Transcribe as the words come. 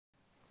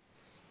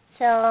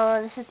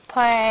So this is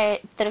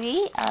part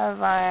 3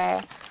 of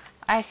our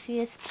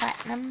Arceus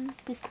Platinum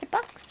Booster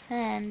Box,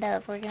 and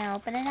we're gonna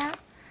open it out.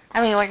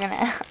 I mean, we're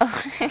gonna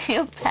open a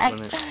new pack.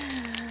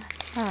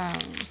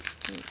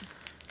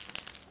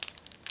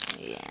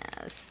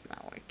 Yeah, it's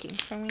not working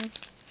for me.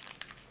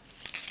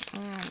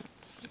 I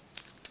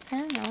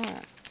don't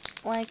know.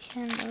 Why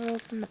can't I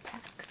open the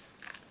packs?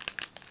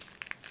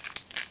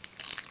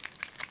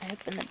 I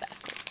opened the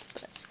backwards,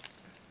 but...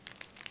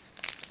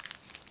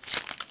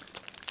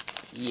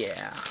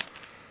 Yeah.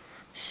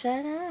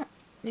 Shut up.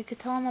 You could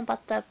tell them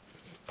about the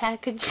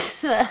packages.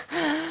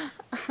 The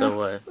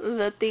what?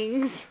 The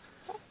things.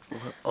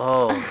 What?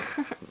 Oh,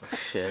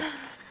 shit.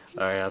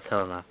 Alright, I'll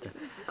tell them after.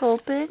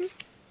 Gulpin,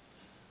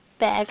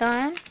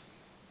 Bagon,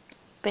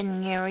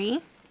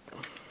 Banuri,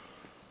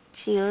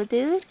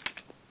 Geodude,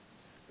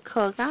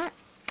 Kogat,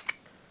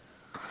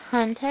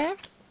 Hunter,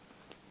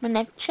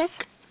 Manectric,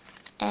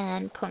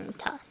 and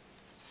Ponyta.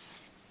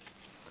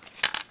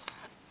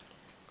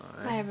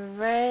 My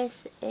reverse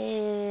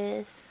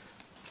is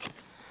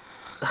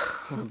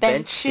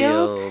Bench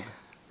Shield.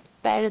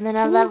 Better than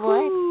a level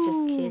X.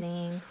 Just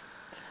kidding.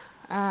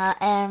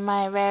 And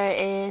my rare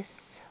is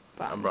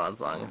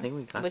Bronzong. I think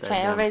we got which that.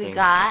 I already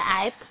got.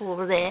 I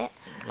pulled it.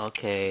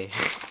 Okay.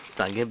 Let's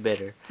not get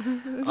bitter.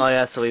 Oh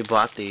yeah, so we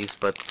bought these,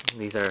 but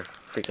these are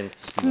freaking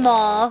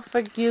Small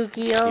for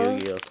Yu-Gi-Oh.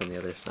 Yu-Gi-Oh's on the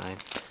other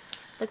side.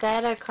 The guy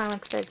at our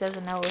comic store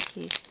doesn't know what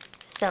he's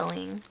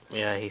selling.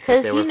 Yeah, he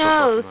said they were Because he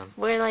knows for Pokemon.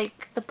 we're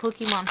like the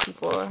Pokemon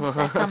people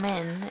that come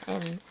in,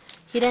 and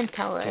he didn't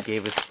tell us. He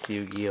gave us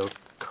Yu-Gi-Oh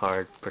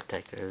card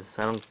protectors.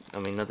 I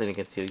mean, nothing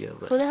against Yu-Gi-Oh,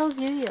 but... Who the hell's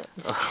Yu-Gi-Oh?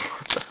 Oh,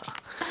 what the hell?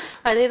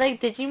 Are they like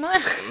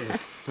Digimon?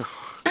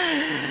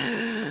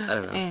 I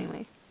don't know.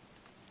 Anyway.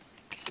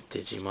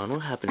 Digimon?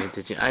 What happened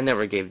to Digimon? I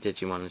never gave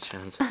Digimon a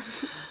chance.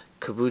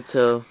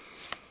 Kabuto,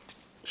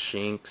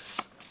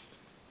 Shinx,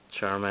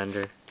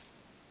 Charmander,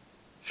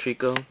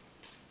 Trico,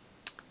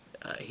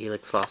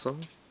 Helix Fossil,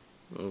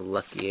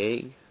 Lucky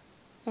Egg,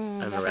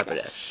 and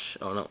Rapidash.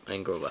 Oh no,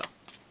 and Grovyle.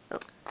 Oh.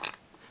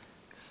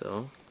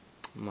 So,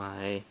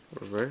 my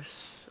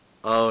reverse.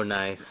 Oh,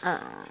 nice.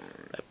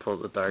 I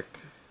pulled the dark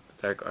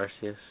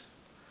Arceus.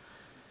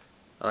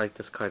 I like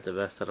this card the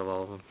best out of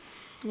all of them.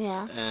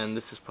 Yeah. And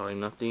this is probably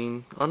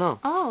nothing. Oh no.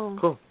 Oh.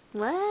 Cool.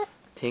 What?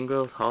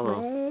 Tingrowth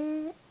Hollow.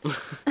 What?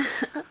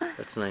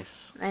 That's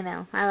nice. I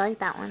know. I like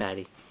that one.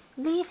 Fatty.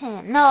 Leave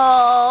him.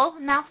 No,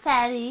 not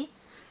Fatty.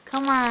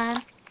 Come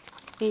on.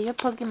 Get your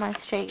Pokemon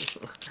straight.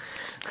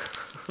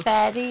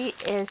 Fatty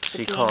is the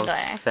She Gengar.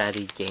 calls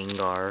Fatty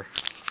Gengar.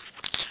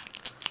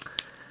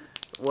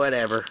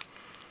 Whatever.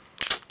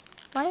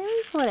 Why do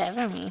you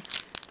whatever me?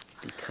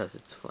 Because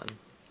it's fun.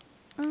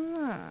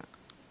 Mm.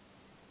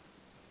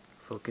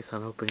 Focus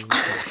on opening.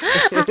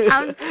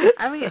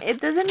 I mean, it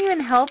doesn't even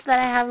help that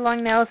I have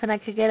long nails and I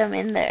could get them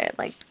in there,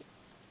 like,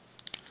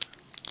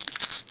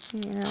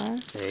 you know.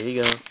 There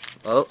you go.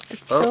 Oh,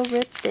 it's so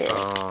ripped it.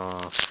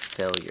 Oh,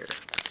 failure.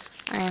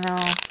 I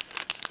know.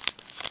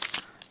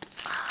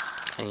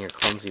 And you're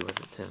clumsy with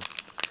it too.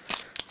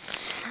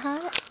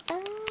 Shut up.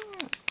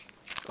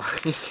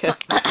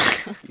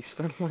 You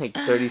spent like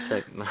 30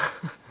 seconds.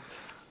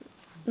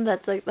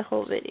 That's like the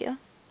whole video.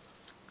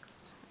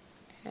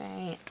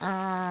 Right.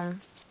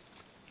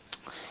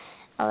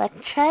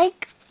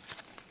 Electrike,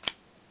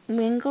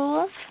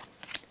 Ringolf,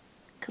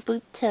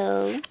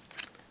 Kabuto,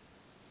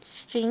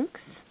 Shinx,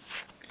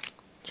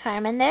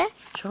 Charmander,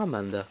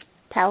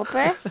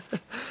 Pelipper,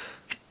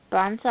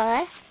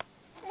 Bronzor,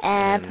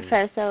 and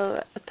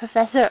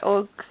Professor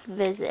Oak's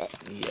visit.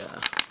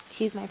 Yeah.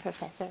 He's my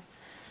professor.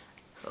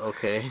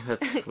 Okay,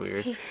 that's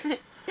weird. He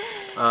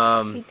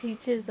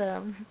teaches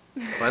Why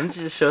don't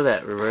you just show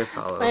that reverse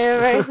hollow? My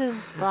reverse is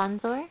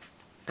Bronzor.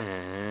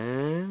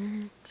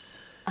 And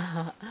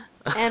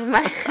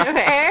my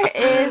rare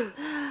is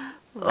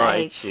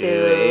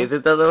Raichu. Is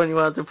it the other one you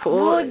wanted to pull?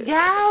 Well,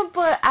 yeah,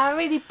 but I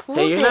already pulled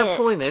it. Hey, you're not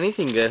pulling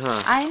anything good,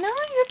 huh? I know,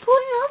 you're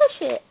pulling all the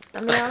shit. I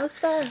mean, all the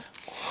stuff.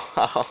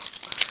 Wow.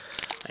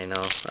 I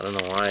know. I don't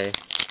know why.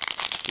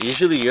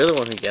 Usually you're the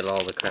one who get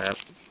all the crap.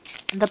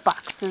 The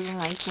box doesn't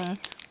like me.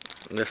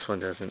 This one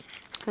doesn't.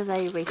 Because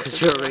I erased the video.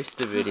 Because you erased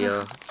the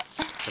video.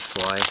 That's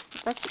why.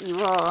 That's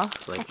evil.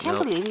 Like, I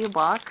can't believe you,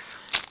 box.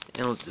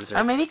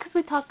 Or maybe because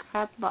we talk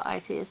crap about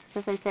Arceus.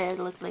 Because I said it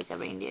looked like a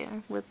reindeer.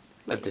 With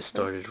a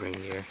distorted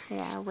reindeer.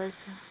 Yeah, with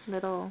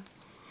little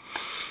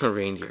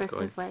reindeer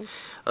Christmas lights.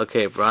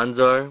 Okay,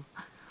 Bronzor,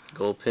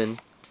 Gulpin,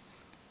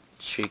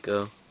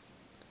 Trico,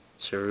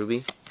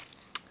 Cherubi,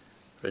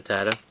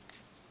 Rattata,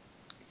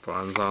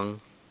 Bronzong,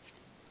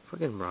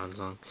 fucking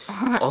Bronzong,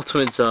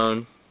 Ultimate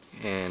Zone,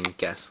 and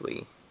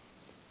Ghastly.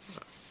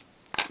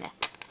 Yeah.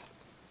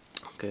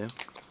 Okay.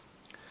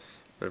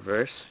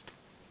 Reverse.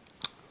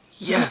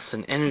 Yes,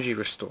 an energy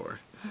restore.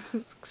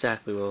 That's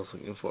exactly what I was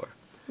looking for.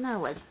 No, it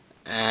wasn't.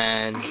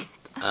 And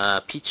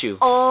Pichu.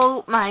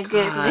 Oh my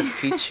goodness. God,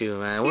 Pichu,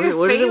 man.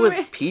 What is it with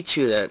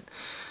Pichu that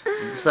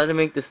decided to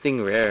make this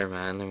thing rare,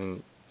 man? I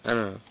mean, I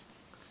don't know.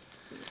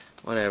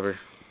 Whatever.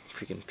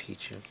 Freaking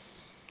Pichu.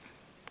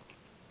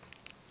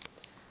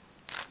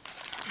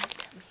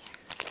 Come here.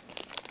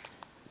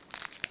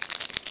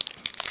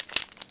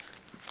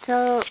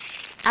 So,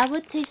 I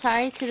would say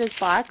sorry to this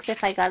box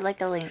if I got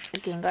like a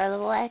Gengar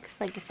level X,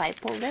 like if I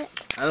pulled it.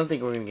 I don't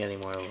think we're gonna get any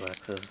more level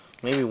X's.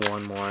 Maybe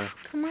one more.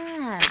 Come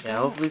on. Yeah,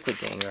 hopefully it's a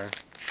Gengar.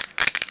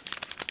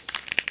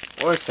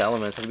 Or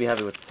Salamence. I'd be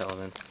happy with the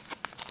Salamence.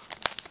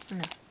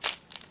 No.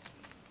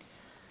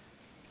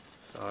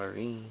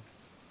 Sorry.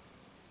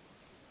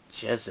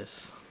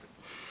 Jesus.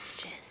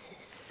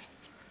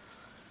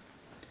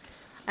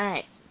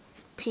 Alright.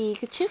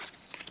 Pikachu.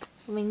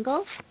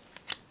 Wingull.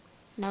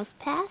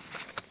 Nosepass.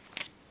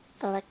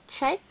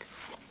 Electrike.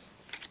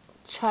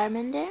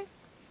 Charmander.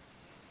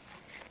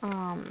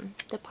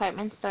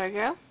 Department Store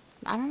Girl.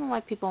 I don't know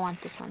why people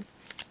want this one.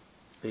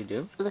 They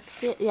do?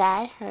 Yeah,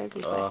 I heard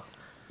before.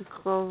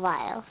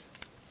 Grovyle.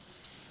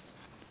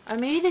 Or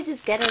maybe they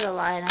just get it a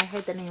lot and I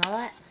heard the name a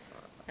lot.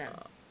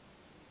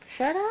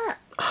 Shut up.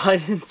 I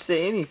didn't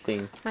say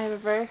anything. My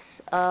reverse,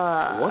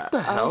 what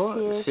the hell?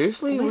 Arceus.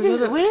 Seriously? We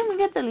didn't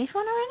get the leaf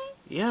one already?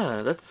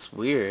 Yeah, that's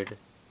weird.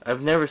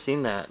 I've never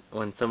seen that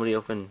when somebody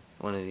opened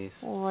one of these.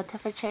 Well, what's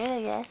up for trade,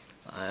 I guess.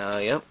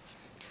 Yep.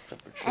 What's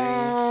up for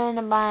trade?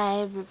 And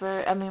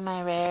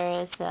my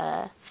rare is,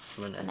 I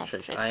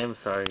am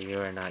sorry you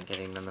are not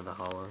getting none of the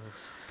hollows.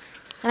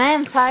 And I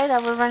am sorry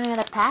that we're running out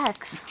of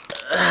packs.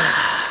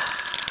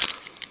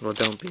 Well,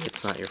 don't be.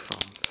 It's not your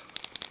fault.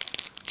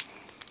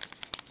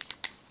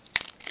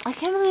 I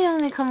can't believe they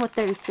only come with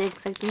 36.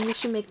 I think we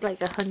should make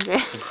like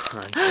 100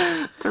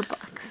 per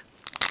box.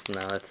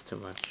 No, that's too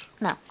much.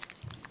 No.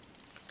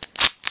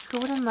 Who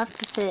wouldn't love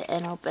to sit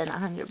and open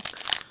 100?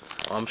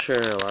 Well, I'm sure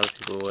a lot of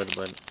people would,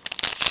 but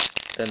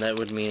then that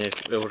would mean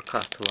it would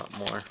cost a lot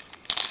more.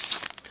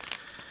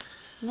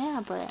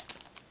 Yeah, but...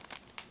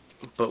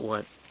 But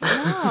what?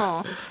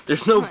 No.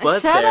 There's no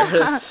but Shut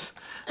there. up.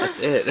 That's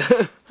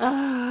it.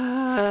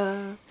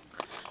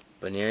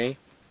 Baneri.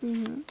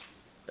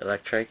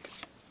 Electrike.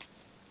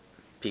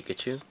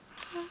 Pikachu.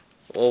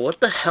 Well, what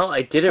the hell?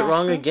 I did it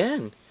wrong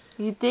again.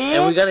 You did?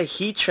 And we got a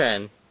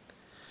Heatran.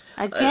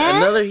 Again?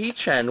 Another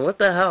Heatran. What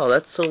the hell?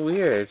 That's so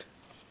weird.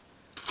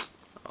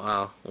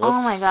 Wow. Whoops.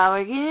 Oh my god,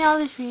 we're getting all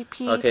these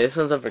repeats. Okay, this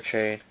one's up for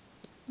trade.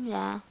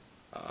 Yeah.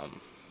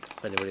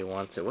 If anybody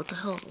wants it. What the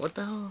hell? What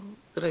the hell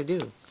did I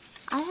do?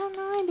 I have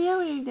no idea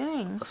what you're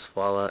doing. A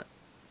Swallow,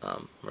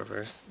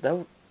 reverse.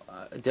 That,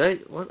 did I,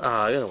 what? Oh,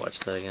 I gotta watch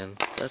that again.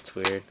 That's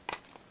weird.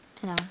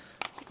 No.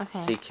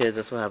 Okay. See, kids,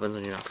 that's what happens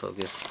when you're not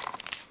focused.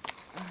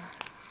 How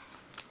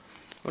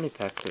many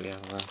packs do we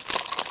have left?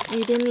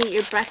 You didn't eat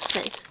your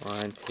breakfast.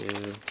 1, 2,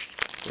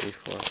 3,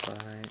 4,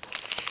 5.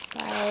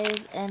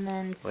 5, and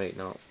then... Wait,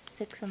 no.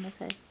 6 on the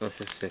side. This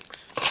is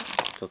 6.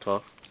 So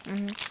 12?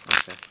 Mhm.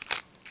 Okay.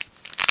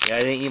 Yeah, I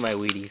didn't eat my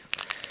Wheaties.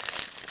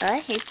 I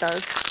hate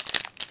those.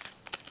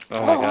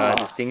 Oh my god,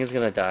 this thing is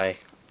gonna die.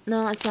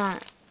 No, it's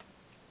not.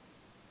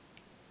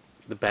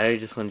 The battery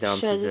just went down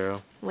to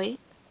 0. Wait.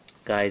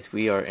 Guys,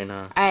 we are in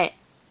a... Alright.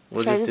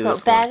 We'll just do go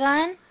this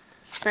Bagon,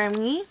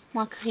 Fermi,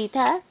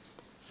 Makuhita,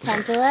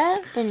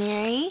 Tantala,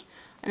 Baneri,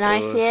 and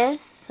Arceus.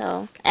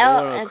 So,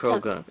 a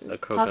Krogan.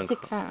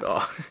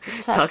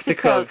 Toxic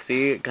Croak.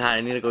 See? God,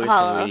 I need to go get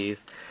some Wheaties.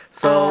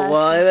 So,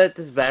 while I let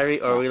this battery,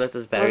 we let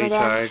this battery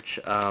charge,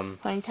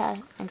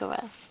 Ponyta and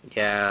Gorilla.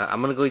 yeah, I'm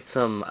gonna go eat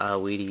some,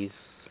 Wheaties.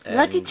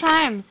 Lucky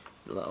Charms.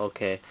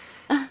 Okay.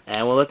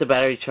 And we'll let the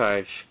battery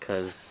charge,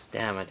 cause,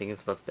 damn, I think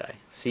it's about to die.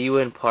 See you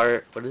in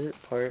part, what is it?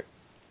 Part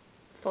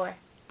 4.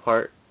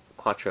 Part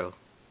Quattro.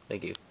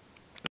 Thank you.